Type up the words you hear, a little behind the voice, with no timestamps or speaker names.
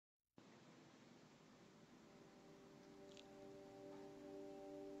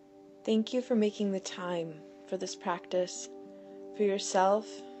Thank you for making the time for this practice, for yourself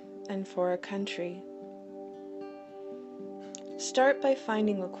and for our country. Start by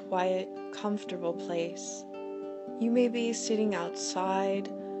finding a quiet, comfortable place. You may be sitting outside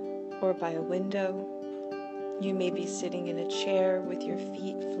or by a window. You may be sitting in a chair with your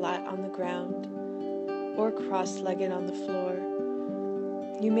feet flat on the ground or cross-legged on the floor.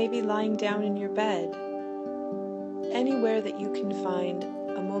 You may be lying down in your bed. Anywhere that you can find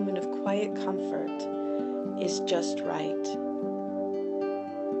a moment of quiet comfort is just right.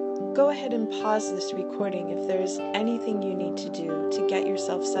 Go ahead and pause this recording if there is anything you need to do to get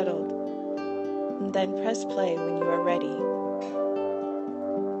yourself settled, and then press play when you are ready.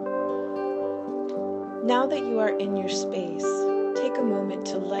 Now that you are in your space, take a moment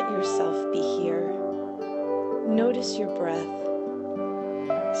to let yourself be here. Notice your breath.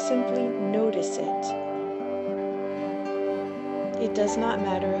 Simply notice it. It does not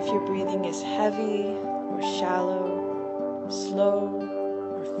matter if your breathing is heavy or shallow, slow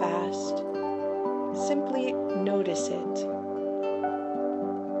or fast. Simply notice it.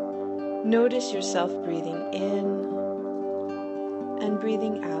 Notice yourself breathing in and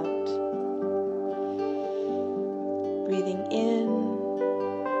breathing out. Breathing in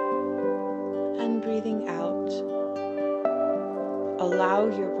and breathing out. Allow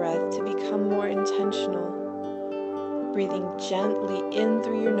your breath to become more intentional. Breathing gently in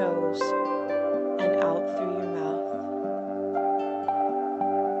through your nose and out through your mouth.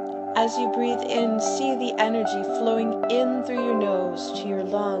 As you breathe in, see the energy flowing in through your nose to your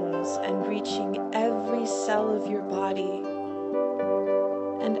lungs and reaching every cell of your body.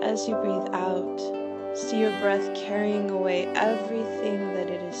 And as you breathe out, see your breath carrying away everything that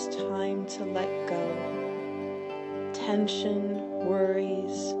it is time to let go. Tension,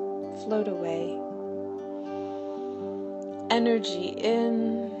 worries, float away. Energy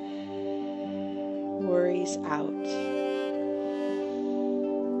in, worries out.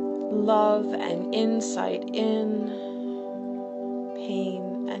 Love and insight in,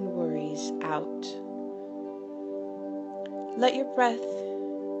 pain and worries out. Let your breath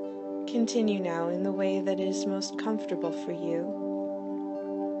continue now in the way that is most comfortable for you,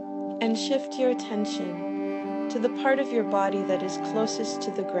 and shift your attention to the part of your body that is closest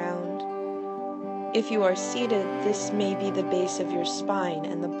to the ground. If you are seated, this may be the base of your spine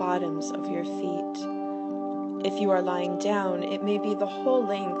and the bottoms of your feet. If you are lying down, it may be the whole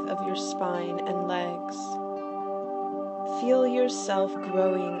length of your spine and legs. Feel yourself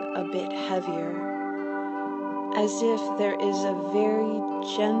growing a bit heavier, as if there is a very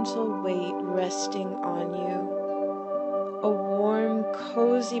gentle weight resting on you, a warm,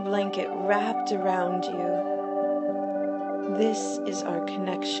 cozy blanket wrapped around you. This is our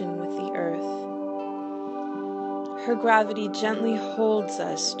connection with the earth. Her gravity gently holds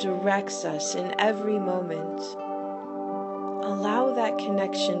us, directs us in every moment. Allow that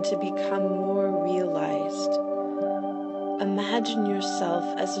connection to become more realized. Imagine yourself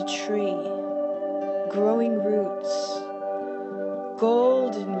as a tree, growing roots,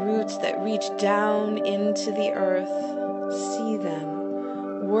 golden roots that reach down into the earth. See them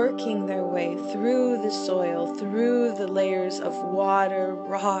working their way through the soil, through the layers of water,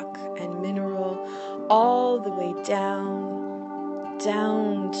 rock, and mineral, all the way down,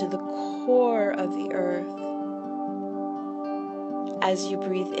 down to the core of the earth. As you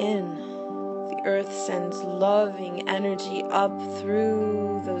breathe in, the earth sends loving energy up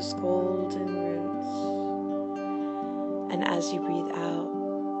through those golden roots. And as you breathe out,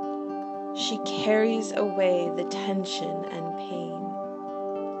 she carries away the tension and pain.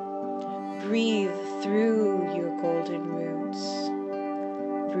 Breathe through your golden roots.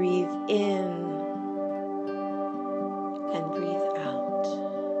 Breathe in and breathe out.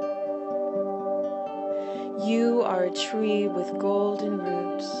 You are a tree with golden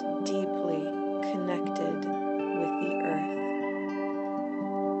roots, deeply connected with the earth.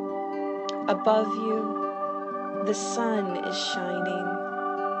 Above you, the sun is shining.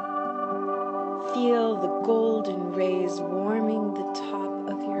 Feel the golden rays warming the top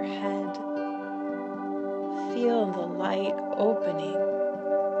of your head. Feel the light opening,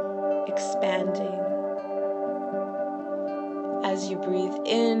 expanding. As you breathe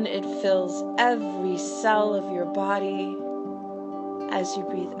in, it fills every cell of your body. As you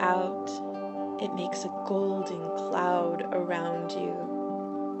breathe out, it makes a golden cloud around you.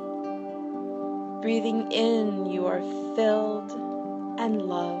 Breathing in, you are filled and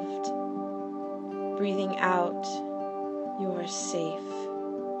loved. Breathing out, you are safe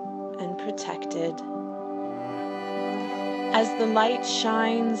and protected. As the light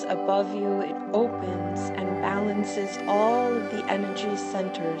shines above you, it opens and balances all of the energy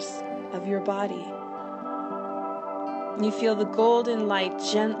centers of your body. You feel the golden light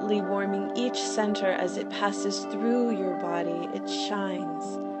gently warming each center as it passes through your body. It shines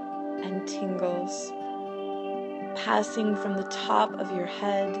and tingles, passing from the top of your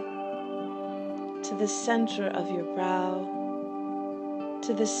head to the center of your brow,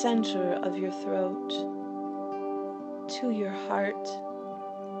 to the center of your throat, to your heart,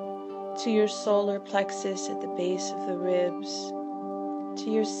 to your solar plexus at the base of the ribs, to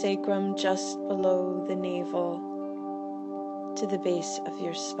your sacrum just below the navel, to the base of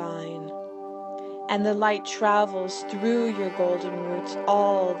your spine. And the light travels through your golden roots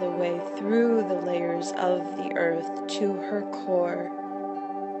all the way through the layers of the earth to her core.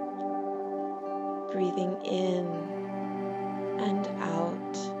 Breathing in and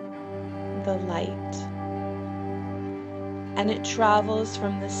out the light. And it travels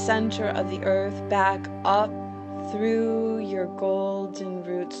from the center of the earth back up through your golden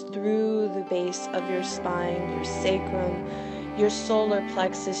roots, through the base of your spine, your sacrum, your solar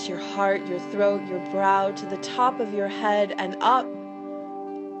plexus, your heart, your throat, your brow, to the top of your head, and up,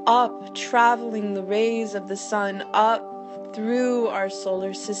 traveling the rays of the sun, up through our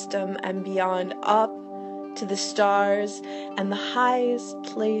solar system and beyond, up to the stars and the highest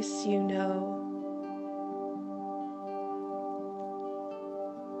place you know.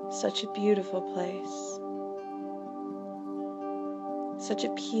 Such a beautiful place. Such a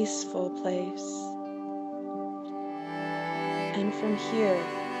peaceful place. And from here,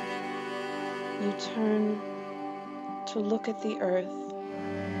 you turn to look at the earth.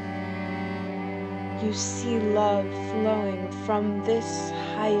 You see love flowing from this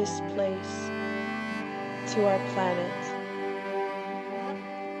highest place to our planet.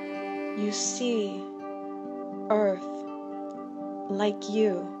 You see Earth like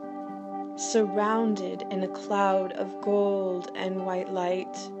you, surrounded in a cloud of gold and white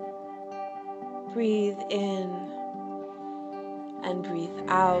light. Breathe in and breathe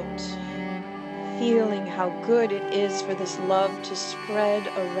out, feeling how good it is for this love to spread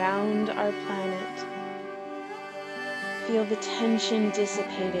around our planet. Feel the tension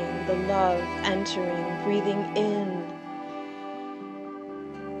dissipating, the love entering, breathing in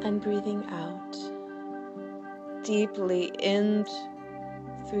and breathing out. Deeply in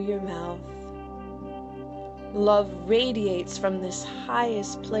through your mouth. Love radiates from this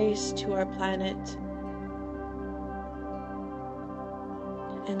highest place to our planet.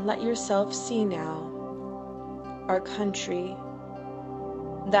 And let yourself see now our country,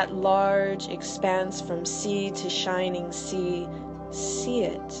 that large expanse from sea to shining sea. See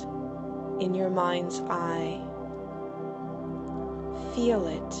it in your mind's eye. Feel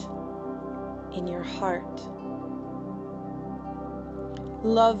it in your heart.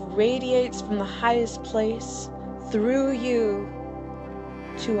 Love radiates from the highest place through you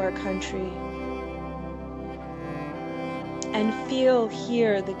to our country. And feel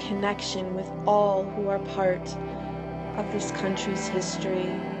here the connection with all who are part of this country's history.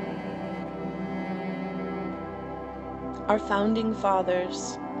 Our founding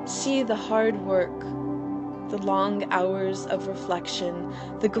fathers, see the hard work, the long hours of reflection,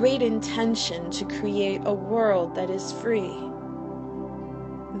 the great intention to create a world that is free.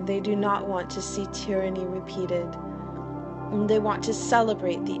 They do not want to see tyranny repeated. They want to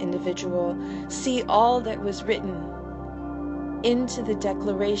celebrate the individual, see all that was written into the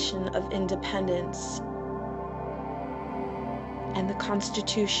Declaration of Independence and the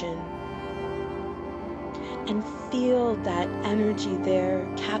Constitution, and feel that energy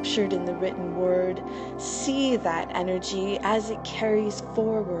there captured in the written word. See that energy as it carries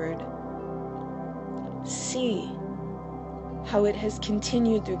forward. See how it has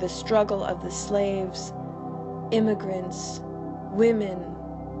continued through the struggle of the slaves, immigrants,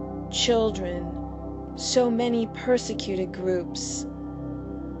 women, children, so many persecuted groups,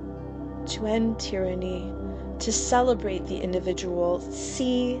 to end tyranny, to celebrate the individual.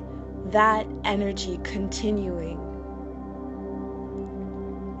 See that energy continuing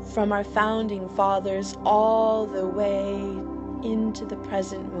from our founding fathers all the way into the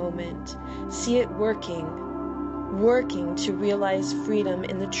present moment. See it working to realize freedom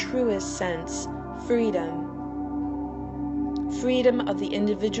in the truest sense. Freedom of the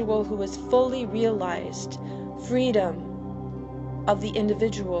individual who is fully realized. Freedom of the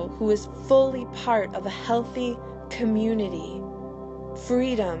individual who is fully part of a healthy community.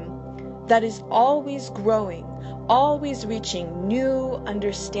 Freedom that is always growing, always reaching new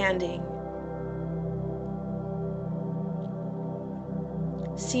understanding.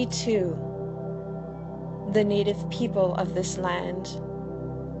 See too the native people of this land,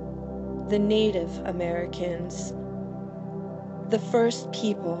 the Native Americans, the first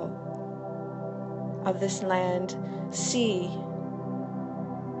people of this land, see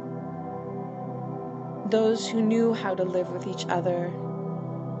those who knew how to live with each other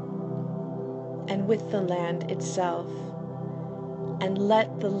and with the land itself, and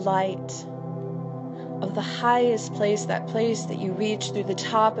let the light of the highest place, that place that you reach through the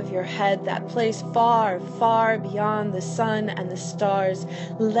top of your head, that place far, far beyond the sun and the stars,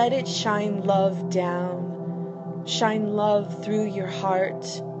 let it shine love down, shine love through your heart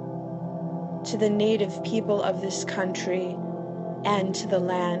to the native people of this country and to the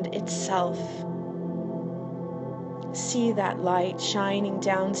land itself. See that light shining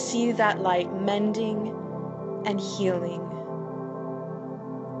down, see that light mending and healing.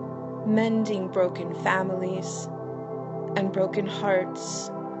 Mending broken families and broken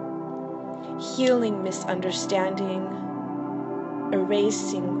hearts, healing misunderstanding,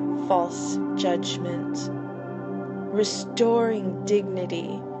 erasing false judgment, restoring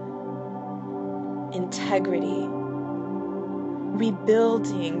dignity, integrity,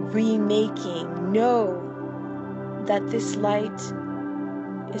 rebuilding, remaking. Know that this light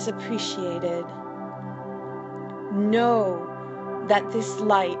is appreciated. Know that this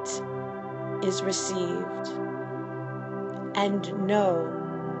light is received, and know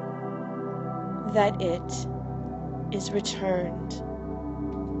that it is returned,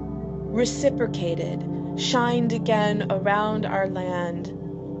 reciprocated, shined again around our land.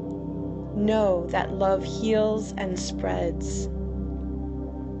 Know that love heals and spreads.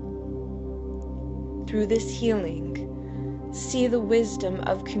 Through this healing, see the wisdom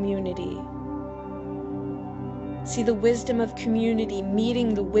of community. See the wisdom of community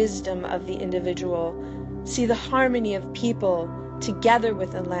meeting the wisdom of the individual. See the harmony of people together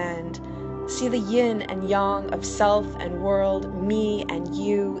with the land. See the yin and yang of self and world, me and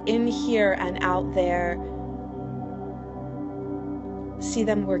you, in here and out there. See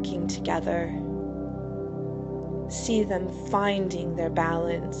them working together. See them finding their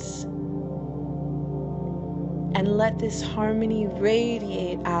balance. And let this harmony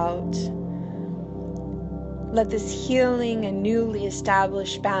radiate out. Let this healing and newly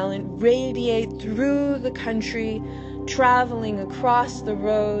established balance radiate through the country, traveling across the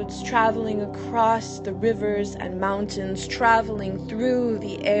roads, traveling across the rivers and mountains, traveling through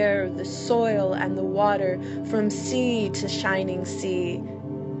the air, the soil, and the water, from sea to shining sea,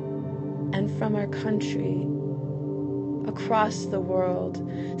 and from our country across the world.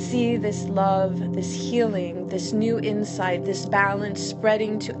 See this love, this healing, this new insight, this balance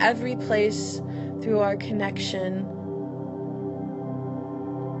spreading to every place through our connection,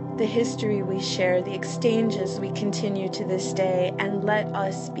 the history we share, the exchanges we continue to this day, and let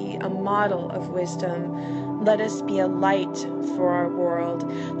us be a model of wisdom. Let us be a light for our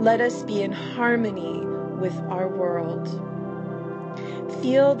world. Let us be in harmony with our world.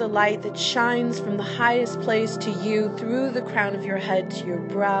 Feel the light that shines from the highest place to you, through the crown of your head to your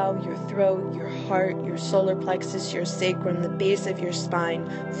brow, your throat, your heart, your solar plexus, your sacrum, the base of your spine,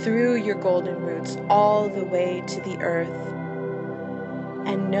 through your golden roots, all the way to the earth.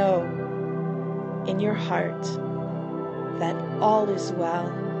 And know in your heart that all is well.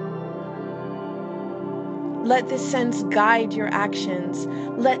 Let this sense guide your actions.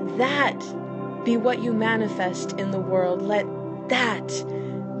 Let that be what you manifest in the world. Let that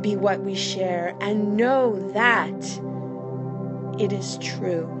be what we share, and know that it is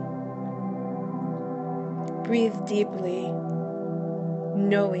true. Breathe deeply,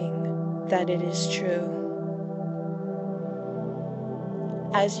 knowing that it is true.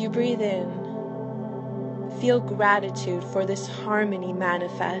 As you breathe in, feel gratitude for this harmony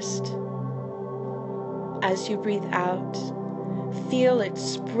manifest. As you breathe out, feel it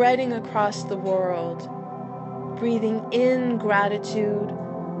spreading across the world. Breathing in gratitude,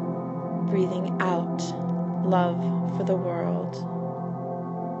 breathing out love for the world.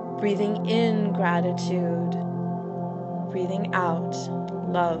 Breathing in gratitude, breathing out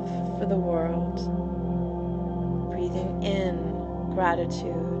love for the world. Breathing in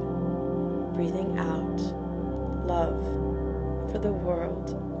gratitude, breathing out love for the world.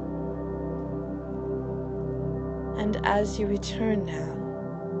 And as you return now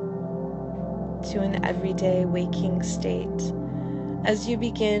to an everyday waking state, as you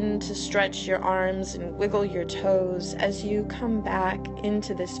begin to stretch your arms and wiggle your toes, as you come back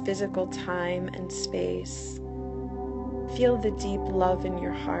into this physical time and space, feel the deep love in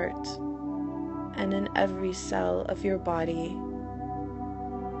your heart and in every cell of your body.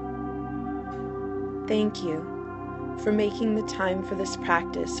 Thank you for making the time for this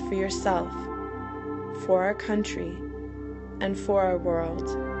practice for yourself, for our country, and for our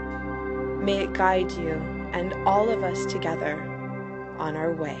world. May it guide you and all of us together on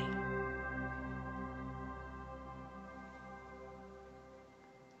our way.